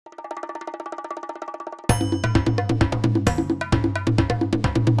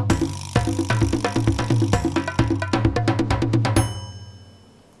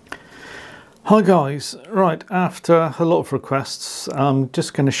Hi guys, right, after a lot of requests I'm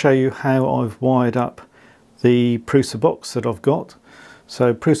just going to show you how I've wired up the Prusa box that I've got.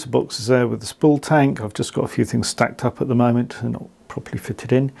 So Prusa box is there with the spool tank. I've just got a few things stacked up at the moment and not properly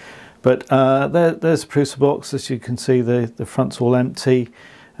fitted in, but there's the Prusa box. As you can see, the front's all empty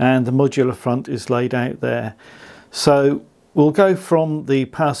and the modular front is laid out there. So we'll go from the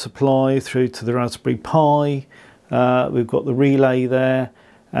power supply through to the Raspberry Pi. We've got the relay there.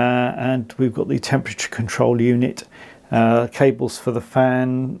 And we've got the temperature control unit, cables for the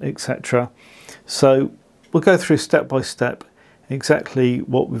fan, etc. So we'll go through step by step exactly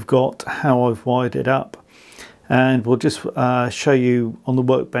what we've got, how I've wired it up, and we'll just show you on the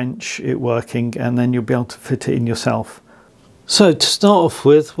workbench it working, and then you'll be able to fit it in yourself. So to start off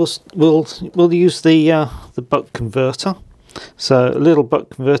with, we'll use the buck converter. So a little buck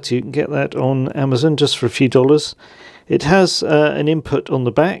converter, you can get that on Amazon just for a few dollars. It has an input on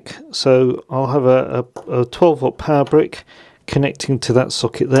the back, so I'll have a 12-volt power brick connecting to that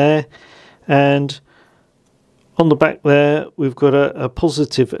socket there, and on the back there we've got a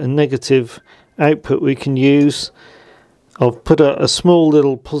positive and negative output we can use. I've put a small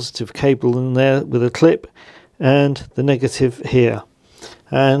little positive cable in there with a clip and the negative here,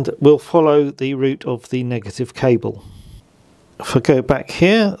 and we'll follow the route of the negative cable. If I go back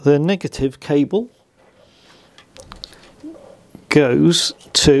here, the negative cable goes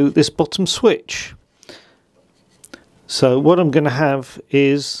to this bottom switch. So what I'm going to have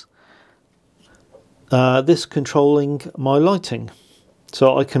is this controlling my lighting,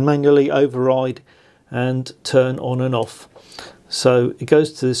 so I can manually override and turn on and off. So it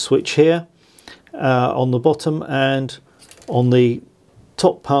goes to this switch here on the bottom, and on the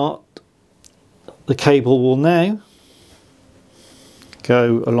top part the cable will now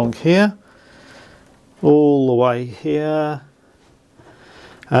go along here all the way here.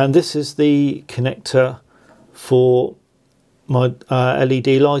 And this is the connector for my LED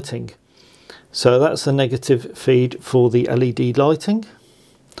lighting. So that's the negative feed for the LED lighting.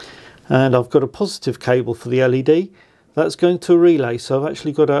 And I've got a positive cable for the LED. That's going to a relay. So I've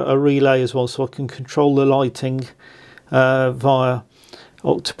actually got a relay as well, so I can control the lighting via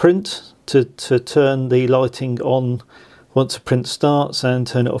Octoprint to turn the lighting on once a print starts and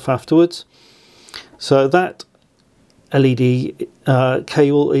turn it off afterwards. So that LED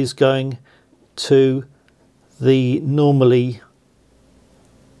cable is going to the normally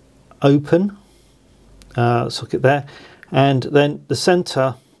open socket there, and then the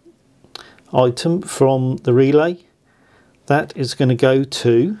center item from the relay, that is going to go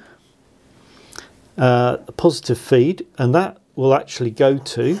to a positive feed, and that will actually go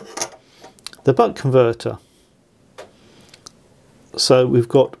to the buck converter. So we've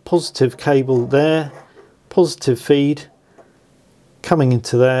got positive cable there, positive feed coming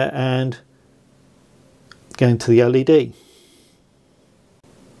into there and going to the LED.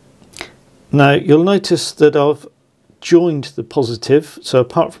 Now you'll notice that I've joined the positive, so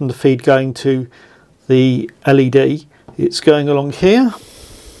apart from the feed going to the LED, it's going along here.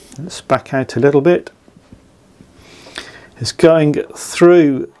 Let's back out a little bit. It's going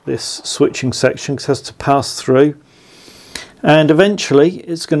through this switching section because it has to pass through, and eventually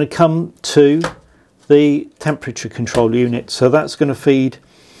it's going to come to the temperature control unit. So that's going to feed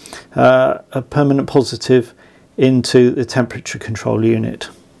a permanent positive into the temperature control unit.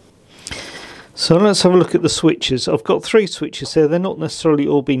 So let's have a look at the switches. I've got 3 switches here. They're not necessarily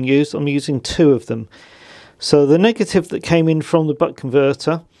all being used. I'm using 2 of them. So the negative that came in from the buck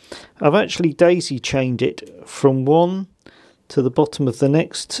converter, I've actually daisy chained it from one to the bottom of the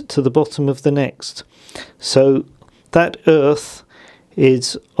next to the bottom of the next. So that earth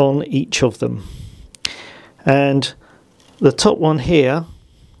is on each of them. And the top one here,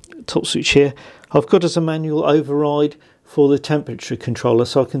 top switch here, I've got as a manual override for the temperature controller,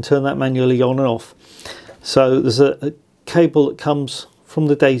 so I can turn that manually on and off. So there's a cable that comes from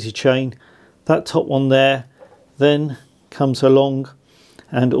the daisy chain, that top one there, then comes along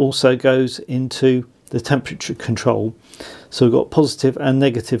and also goes into the temperature control. So we've got positive and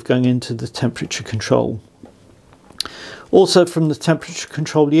negative going into the temperature control. Also from the temperature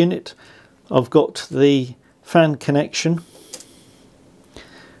control unit, I've got the fan connection,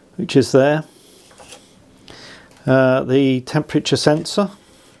 which is there, the temperature sensor,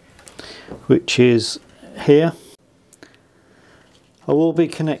 which is here. I will be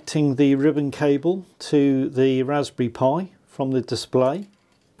connecting the ribbon cable to the Raspberry Pi from the display.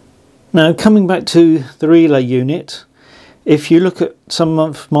 Now coming back to the relay unit, if you look at some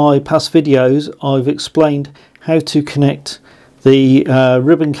of my past videos, I've explained how to connect the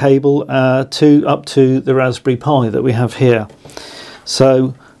ribbon cable up to the Raspberry Pi that we have here.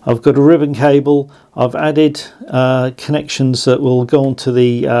 So I've got a ribbon cable, I've added connections that will go onto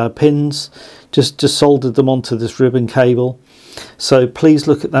the pins, just soldered them onto this ribbon cable. So please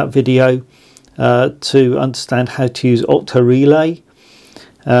look at that video to understand how to use Octo Relay.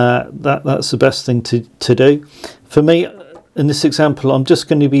 That's the best thing to do. For me, in this example, I'm just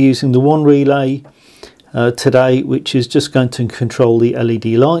going to be using the one relay today, which is just going to control the LED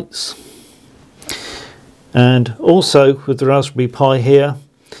lights. And also with the Raspberry Pi here,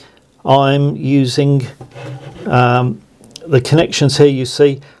 I'm using the connections here you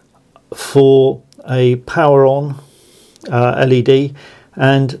see for a power on LED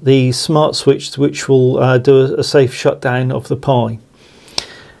and the smart switch, which will do a safe shutdown of the Pi.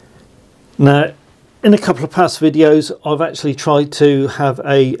 Now, in a couple of past videos, I've actually tried to have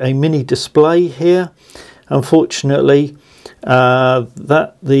a mini display here. Unfortunately,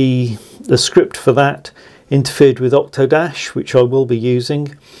 the script for that interfered with Octodash, which I will be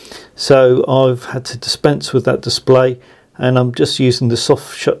using. So I've had to dispense with that display, and I'm just using the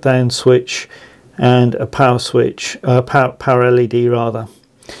soft shutdown switch and a power switch, power LED rather.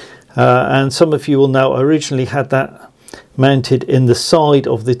 And some of you will know I originally had that mounted in the side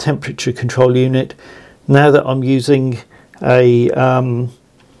of the temperature control unit. Now that I'm using a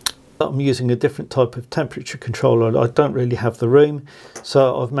different type of temperature controller, I don't really have the room,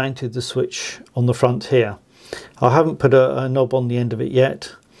 so I've mounted the switch on the front here. I haven't put a knob on the end of it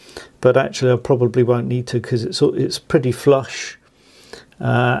yet, but actually I probably won't need to, because it's pretty flush,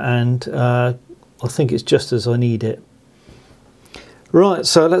 and I think it's just as I need it. Right,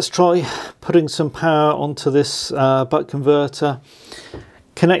 so let's try putting some power onto this buck converter,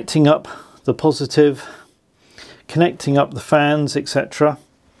 connecting up the positive, connecting up the fans, etc.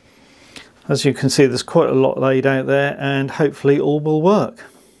 As you can see, there's quite a lot laid out there, and hopefully all will work.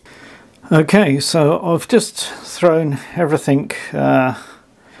 Okay, so I've just thrown everything,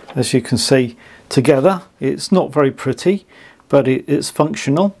 as you can see, together. It's not very pretty, but it's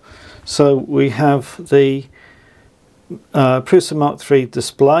functional. So we have the Prusa Mark III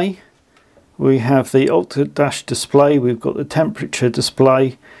display, we have the Octodash display, we've got the temperature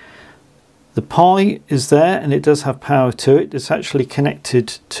display. The Pi is there, and it does have power to it. It's actually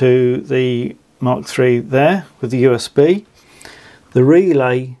connected to the Mark III there with the USB. The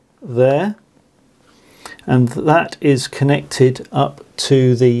relay there, and that is connected up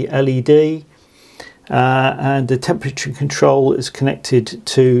to the LED, and the temperature control is connected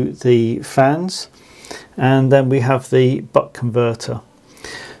to the fans. And then we have the buck converter.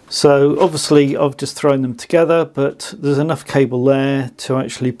 So obviously I've just thrown them together, but there's enough cable there to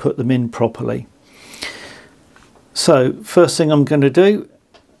actually put them in properly. So first thing I'm going to do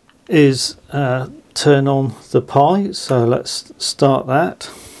is turn on the Pi. So let's start that.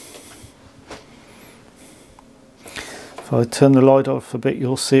 If I turn the light off a bit,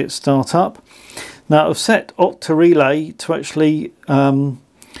 you'll see it start up. Now I've set Octo Relay to actually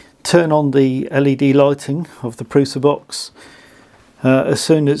turn on the LED lighting of the Prusa Box as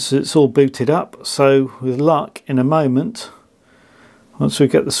soon as it's all booted up. So with luck, in a moment, once we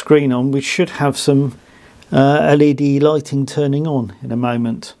get the screen on, we should have some LED lighting turning on in a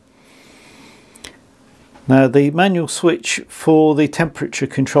moment. Now the manual switch for the temperature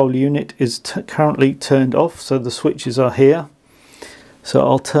control unit is currently turned off, so the switches are here. So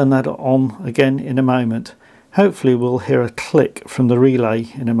I'll turn that on again in a moment. Hopefully we'll hear a click from the relay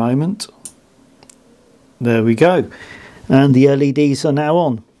in a moment. There we go. And the LEDs are now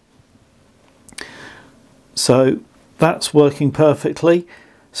on. So that's working perfectly.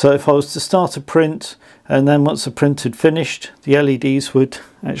 So if I was to start a print, and then once the print had finished, the LEDs would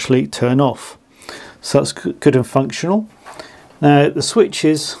actually turn off. So that's good and functional. Now the switch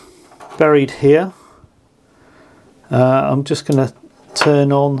is buried here. I'm just going to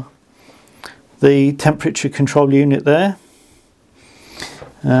turn on the temperature control unit there.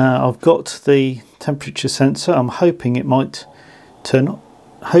 I've got the temperature sensor. I'm hoping it might turn on.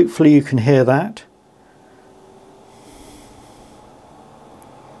 Hopefully you can hear that.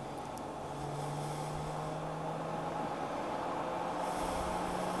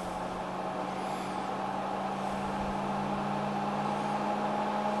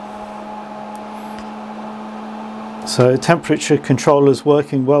 So temperature controller is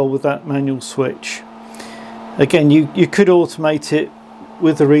working well with that manual switch. Again, you could automate it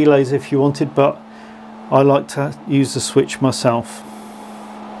with the relays if you wanted, but I like to use the switch myself.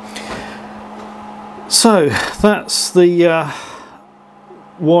 So that's the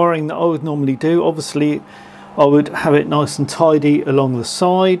wiring that I would normally do. Obviously I would have it nice and tidy along the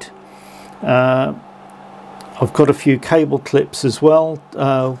side. I've got a few cable clips as well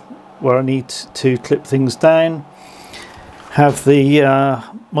where I need to clip things down. Have the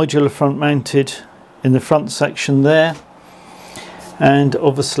modular front mounted in the front section there, and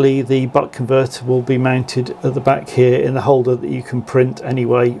obviously the buck converter will be mounted at the back here in the holder that you can print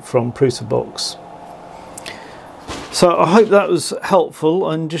anyway from Prusa Box. So I hope that was helpful,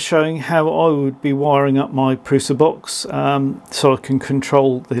 and just showing how I would be wiring up my Prusa Box so I can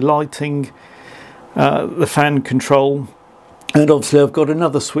control the lighting, the fan control, and obviously I've got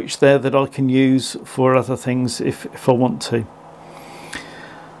another switch there that I can use for other things if I want to.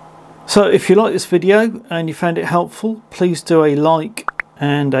 So if you like this video and you found it helpful, please do a like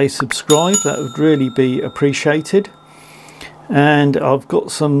and a subscribe. That would really be appreciated. And I've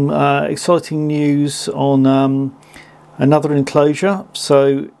got some exciting news on another enclosure,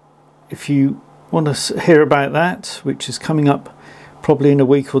 so if you want to hear about that, which is coming up probably in a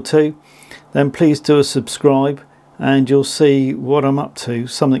week or two, then please do a subscribe and you'll see what I'm up to,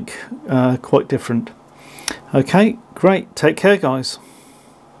 something quite different. Okay, great, take care guys.